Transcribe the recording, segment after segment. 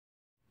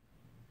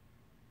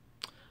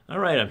All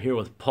right, I'm here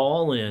with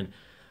Paul, and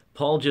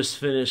Paul just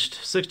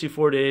finished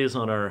 64 days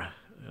on our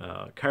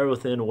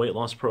ChiroThin weight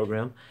loss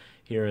program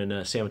here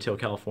in San Mateo,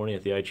 California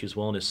at the iChoose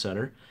Wellness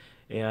Center.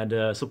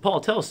 And so,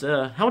 Paul, tell us,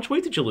 how much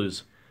weight did you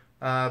lose?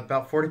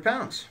 About 40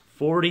 pounds.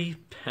 40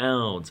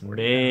 pounds,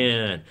 40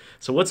 man. pounds.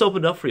 So what's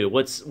opened up for you?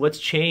 What's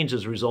changed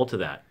as a result of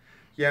that?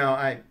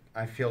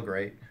 I feel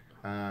great.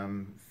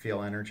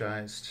 Feel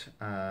energized.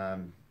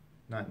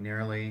 Not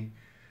nearly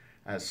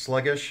as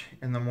sluggish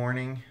in the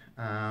morning.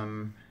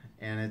 And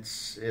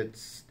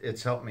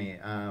it's helped me.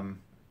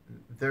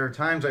 There are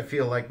times I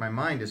feel like my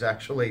mind is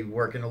actually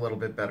working a little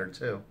bit better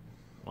too.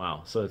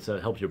 Wow, so it's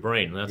helped your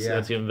brain. Yeah.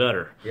 That's even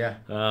better. Yeah.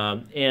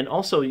 And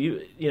also, do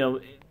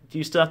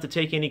you still have to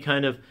take any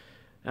kind of,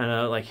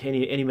 like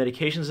any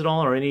medications at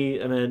all, or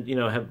any? I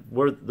mean,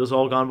 were those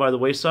all gone by the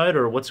wayside,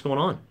 or what's going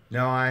on?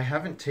 No, I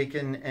haven't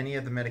taken any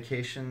of the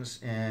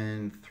medications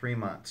in 3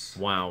 months.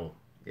 Wow.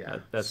 Yeah.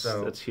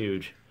 That's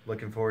huge.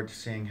 Looking forward to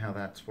seeing how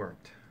that's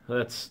worked.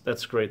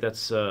 That's great.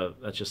 That's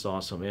just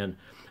awesome. And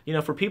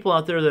for people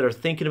out there that are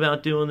thinking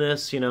about doing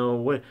this,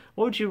 what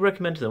would you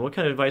recommend to them? What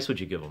kind of advice would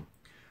you give them?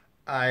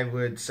 I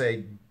would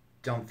say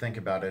don't think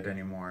about it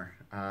anymore.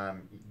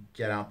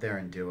 Get out there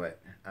and do it.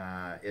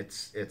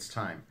 It's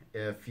time.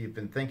 If you've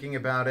been thinking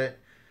about it,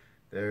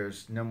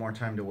 there's no more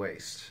time to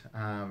waste.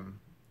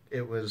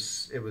 It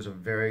was a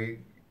very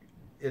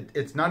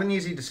it's not an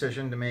easy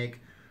decision to make,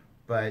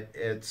 but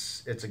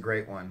it's a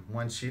great one.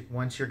 Once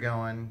you're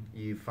going,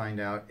 you find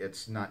out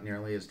it's not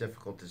nearly as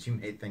difficult as you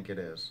may think it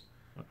is.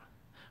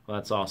 Well,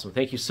 that's awesome.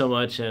 Thank you so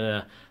much,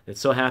 and I'm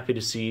so happy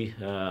to see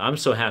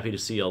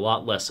a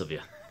lot less of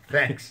you.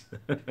 Thanks.